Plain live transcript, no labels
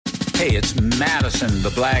Hey, it's Madison the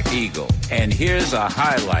Black Eagle, and here's a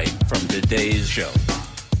highlight from today's show.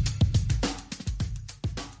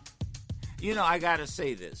 You know, I got to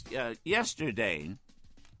say this. Yesterday,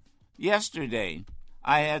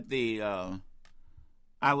 I had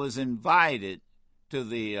I was invited to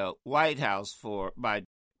the White House by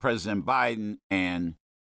President Biden and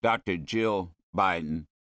Dr. Jill Biden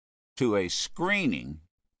to a screening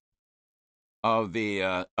of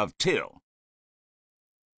Till.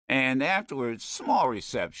 And afterwards, small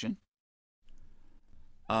reception.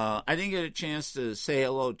 I didn't get a chance to say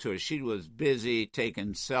hello to her. She was busy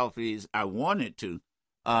taking selfies. I wanted to.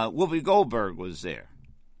 Whoopi Goldberg was there.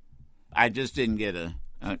 I just didn't get there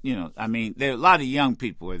are a lot of young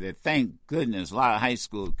people were there. Thank goodness, a lot of high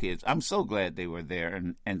school kids. I'm so glad they were there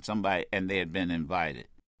and they had been invited.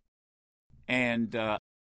 And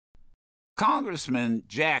Congressman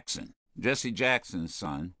Jackson, Jesse Jackson's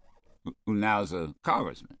son, who now is a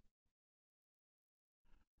congressman,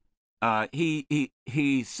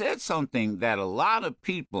 he said something that a lot of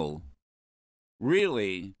people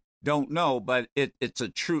really don't know, but it's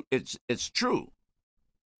true.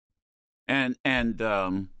 And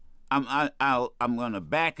I'm going to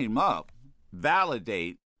back him up,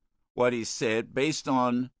 validate what he said based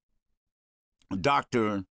on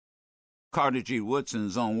Dr. Carter G.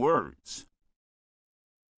 Woodson's own words.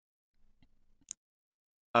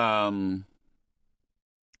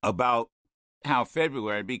 About how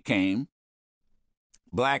February became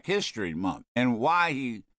Black History Month and why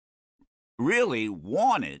he really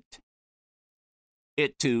wanted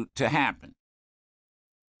it to happen.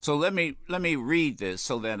 So let me read this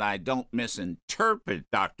so that I don't misinterpret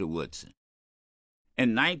Dr. Woodson.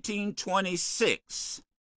 In 1926,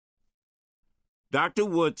 Dr.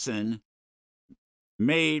 Woodson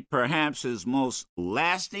made perhaps his most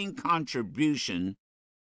lasting contribution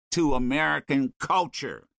to American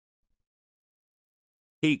culture.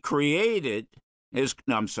 He created his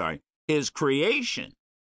creation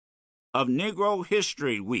of Negro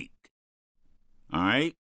History Week. All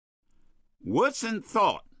right? Woodson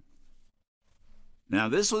thought, now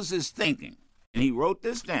this was his thinking, and he wrote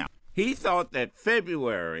this down. He thought that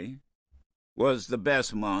February was the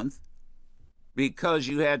best month because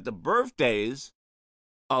you had the birthdays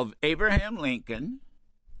of Abraham Lincoln,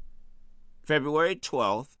 February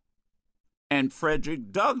 12th, and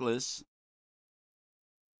Frederick Douglass,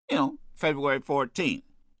 February 14th.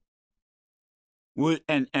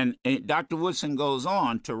 And Dr. Woodson goes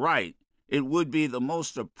on to write, it would be the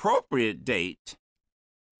most appropriate date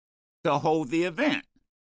to hold the event.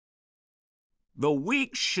 The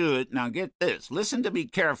week should, now get this, listen to me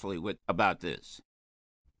carefully about this.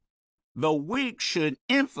 The week should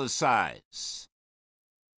emphasize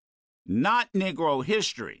not Negro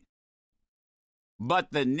history,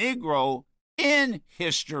 but the Negro in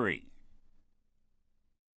history.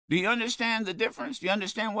 Do you understand the difference? Do you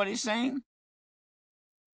understand what he's saying?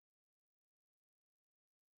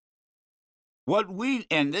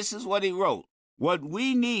 And this is what he wrote, what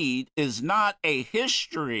we need is not a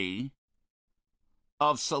history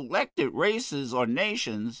of selected races or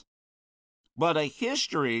nations, but a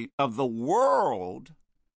history of the world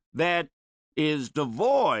that is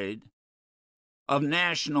devoid of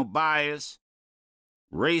national bias,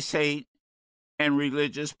 race hate, and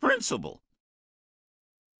religious principle.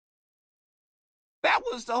 That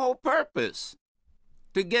was the whole purpose,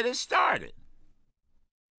 to get it started.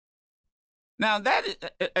 Now,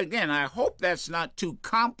 that again, I hope that's not too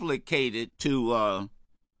complicated to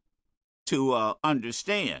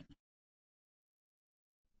understand.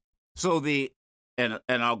 So and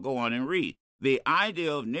I'll go on and read. The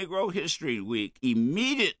idea of Negro History Week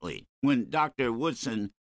immediately, when Dr.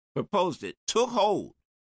 Woodson proposed it, took hold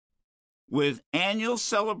with annual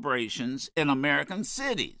celebrations in American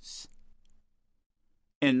cities.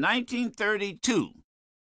 In 1932,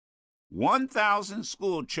 1,000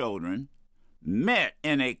 school children met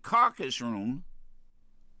in a caucus room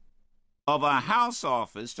of a House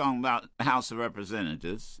office, talking about the House of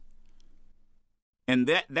Representatives, in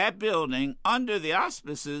that building under the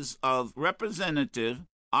auspices of Representative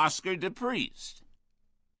Oscar DePriest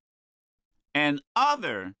and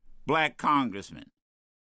other Black congressmen.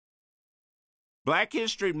 Black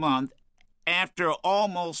History Month, after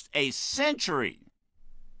almost a century,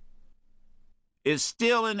 is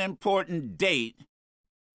still an important date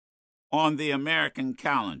on the American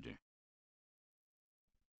calendar.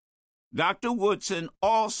 Dr. Woodson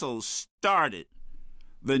also started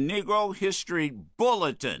the Negro History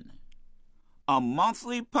Bulletin, a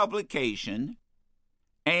monthly publication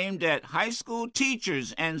aimed at high school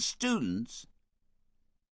teachers and students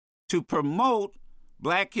to promote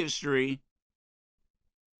Black history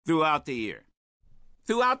throughout the year.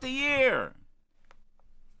 Throughout the year.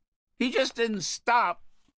 He just didn't stop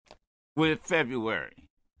with February.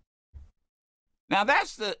 Now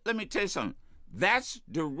let me tell you something. That's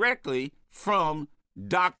directly from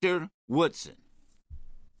Dr. Woodson.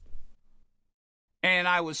 And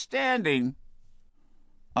I was standing,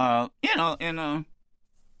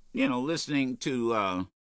 listening to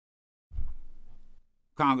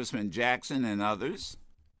Congressman Jackson and others.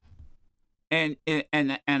 And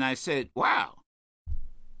I said, wow,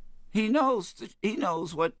 he knows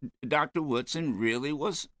what Dr. Woodson really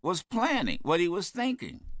was planning, what he was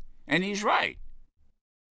thinking. And he's right.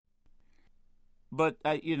 But,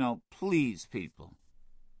 please, people,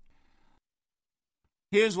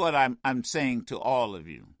 here's what I'm saying to all of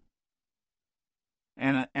you.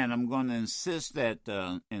 And I'm going to insist that,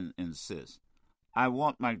 I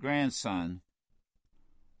want my grandson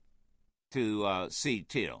to see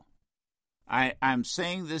Till. I'm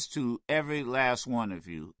saying this to every last one of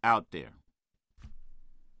you out there.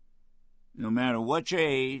 No matter what your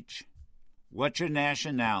age, what your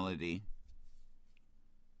nationality,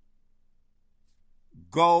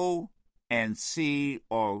 go and see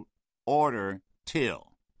or order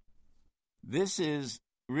Till. This is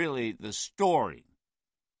really the story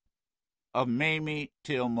of Mamie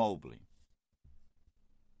Till Mobley.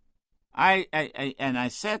 I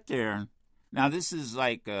sat there. Now this is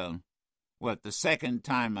like the second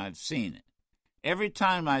time I've seen it. Every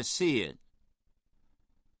time I see it,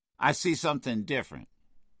 I see something different.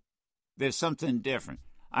 There's something different.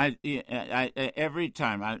 Every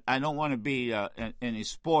time I don't want to be any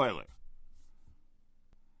spoiler.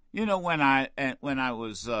 When I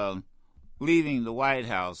was leaving the White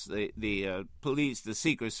House, the police, the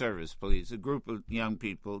Secret Service police, a group of young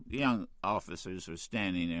people, young officers were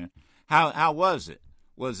standing there. How was it?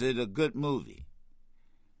 Was it a good movie?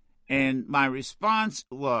 And my response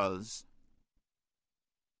was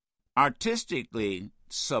artistically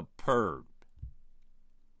superb.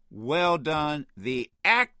 Well done. The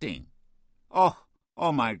acting. Oh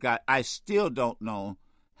my God. I still don't know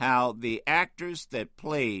how the actors that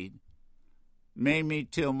played Mamie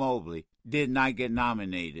Till Mobley did not get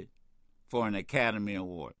nominated for an Academy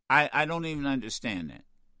Award. I don't even understand that.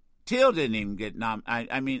 Till didn't even get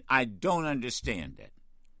nominated. I don't understand that.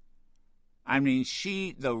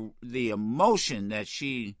 The emotion that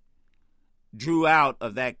she drew out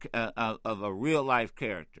of that of a real life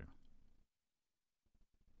character.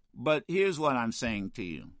 But here's what I'm saying to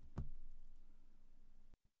you.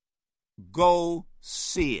 Go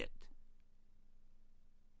see it.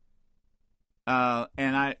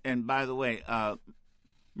 And by the way,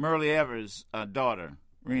 Myrlie Evers' daughter,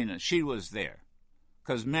 Rena, she was there,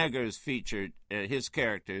 because Meggers featured his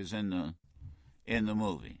characters in the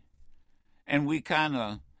movie, and we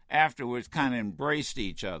afterwards embraced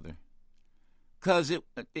each other, because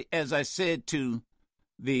as I said to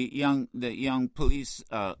the young police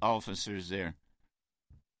officers there,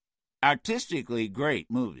 artistically great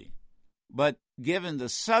movie, but given the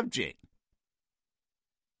subject,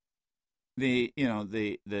 the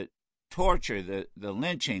torture, the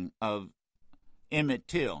lynching of Emmett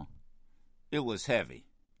Till, it was heavy.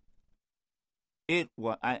 It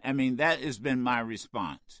was. That has been my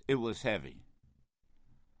response. It was heavy,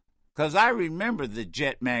 because I remember the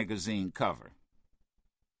Jet magazine cover.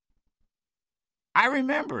 I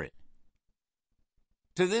remember it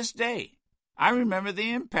to this day. I remember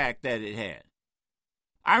the impact that it had.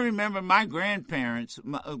 I remember my grandfather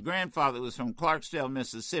was from Clarksdale,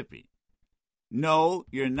 Mississippi. No,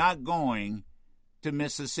 you're not going to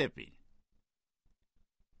Mississippi.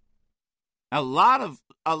 A lot of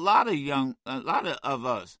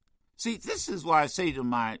us. See, this is why I say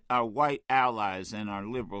to our white allies and our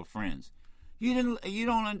liberal friends, you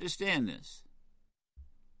don't understand this.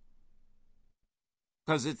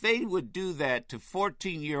 Because if they would do that to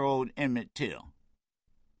 14-year-old Emmett Till,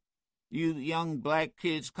 you young black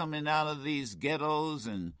kids coming out of these ghettos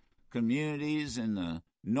and communities in the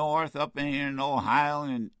North, up in here in Ohio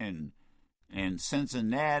and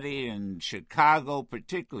Cincinnati and Chicago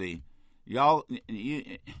particularly, y'all,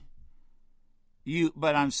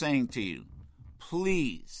 but I'm saying to you,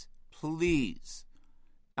 please, you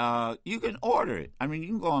can order it. You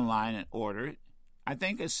can go online and order it. I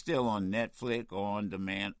think it's still on Netflix or on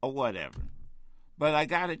demand or whatever. But I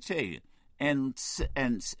got to tell you, and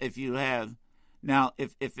if you have, now,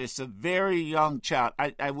 if it's a very young child,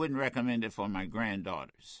 I wouldn't recommend it for my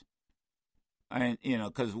granddaughters. And,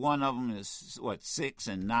 because one of them is, 6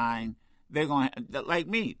 and 9. They're going to, like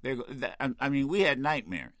me, we had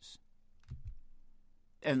nightmares.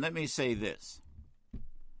 And let me say this.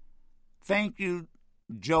 Thank you,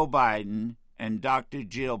 Joe Biden and Dr.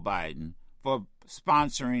 Jill Biden for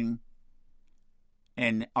sponsoring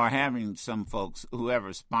or having some folks,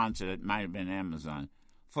 whoever sponsored it, might have been Amazon,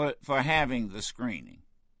 for having the screening.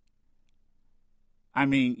 I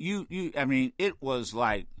mean, it was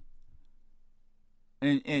like,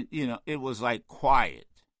 and it was like quiet.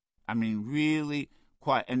 I mean, really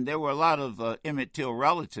quiet. And there were a lot of Emmett Till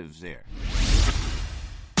relatives there.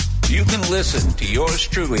 You can listen to yours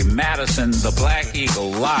truly, Madison the Black Eagle,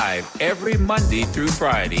 live every Monday through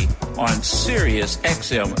Friday on Sirius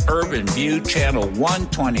XM Urban View Channel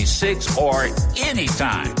 126 or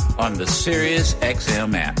anytime on the Sirius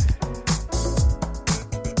XM app.